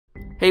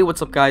Hey,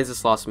 what's up guys,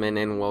 it's Mitten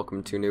and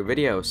welcome to a new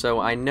video. So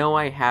I know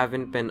I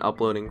haven't been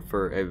uploading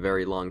for a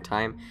very long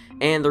time,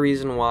 and the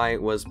reason why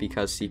was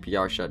because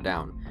CPR shut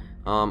down.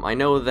 I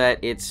know that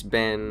it's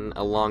been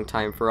a long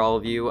time for all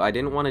of you. I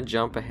didn't want to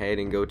jump ahead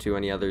and go to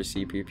any other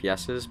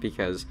CPPSs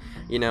because,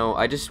 you know,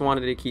 I just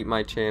wanted to keep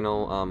my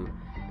channel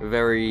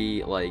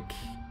very like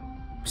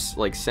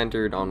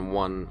centered on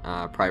one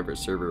private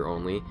server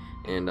only,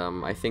 and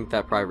I think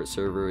that private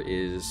server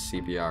is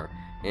CPR.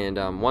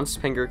 And once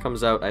Penguin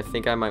comes out, I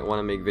think I might want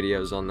to make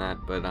videos on that,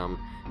 but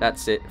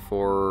that's it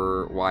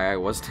for why I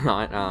was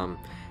not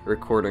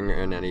recording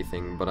and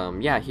anything.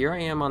 But yeah, here I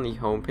am on the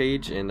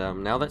homepage, and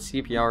now that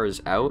CPR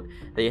is out,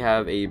 they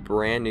have a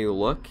brand new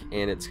look,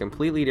 and it's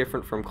completely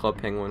different from Club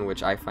Penguin,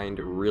 which I find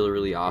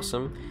really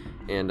awesome.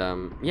 And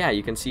yeah,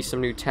 you can see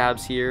some new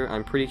tabs here.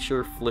 I'm pretty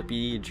sure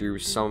Flippy drew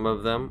some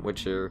of them,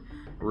 which are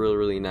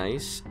really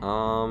nice.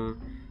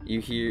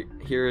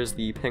 Here is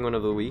the Penguin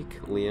of the Week,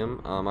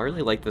 Liam. I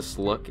really like this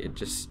look. It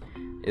just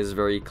is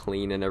very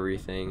clean and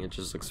everything. It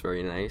just looks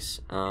very nice.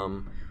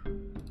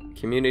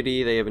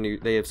 Community,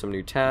 they have some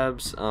new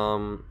tabs.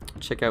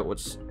 Check out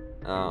what's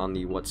on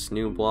the What's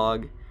New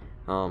blog.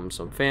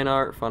 Some fan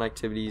art, fun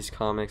activities,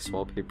 comics,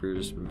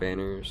 wallpapers,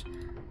 banners.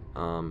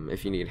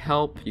 If you need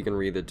help, you can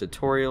read the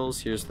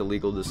tutorials. Here's the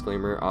legal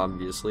disclaimer,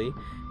 obviously.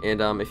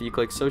 And if you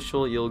click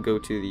social, you'll go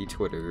to the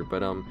Twitter.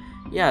 But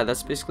yeah,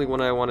 that's basically what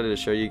I wanted to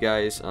show you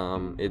guys.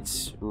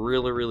 It's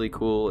really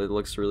cool. It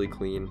looks really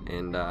clean,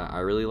 and I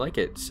really like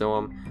it.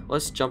 So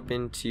let's jump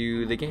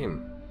into the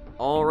game.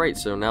 Alright,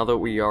 so now that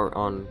we are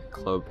on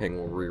Club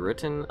Penguin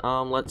Rewritten,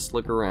 let's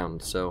look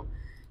around. So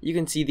you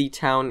can see the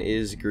town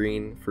is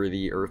green for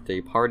the Earth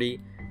Day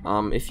party.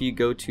 If you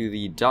go to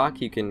the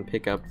dock, you can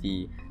pick up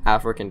the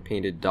African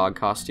painted dog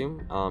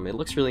costume. It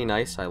looks really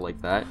nice. I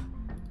like that.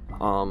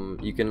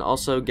 You can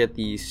also get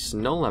the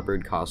snow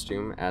leopard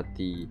costume at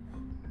the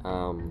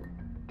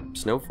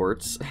snow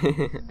forts.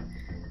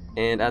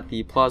 And at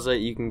the plaza,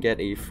 you can get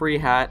a free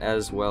hat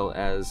as well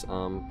as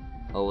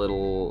a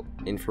little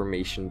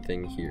information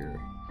thing here.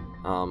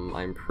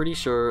 I'm pretty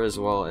sure, as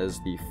well as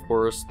the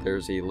forest,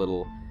 there's a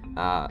little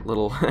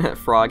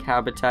frog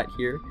habitat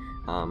here.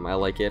 I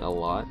like it a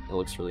lot. It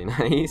looks really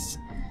nice.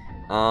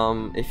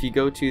 If you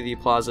go to the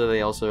plaza,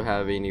 they also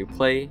have a new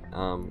play,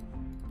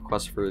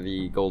 Quest for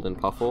the Golden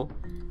Puffle,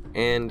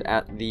 and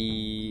at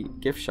the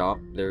gift shop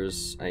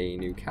there's a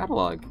new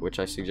catalog, which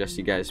I suggest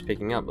you guys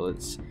picking up.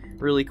 It's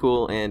really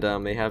cool,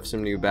 and they have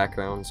some new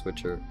backgrounds,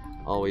 which are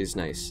always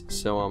nice.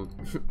 So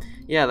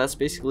yeah, that's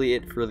basically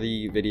it for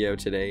the video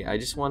today. I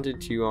just wanted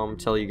to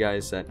tell you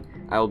guys that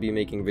I will be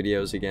making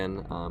videos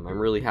again. I'm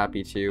really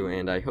happy to,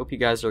 and I hope you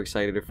guys are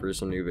excited for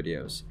some new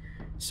videos.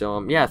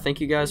 So yeah, thank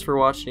you guys for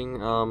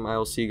watching. I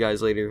will see you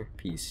guys later.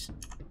 Peace.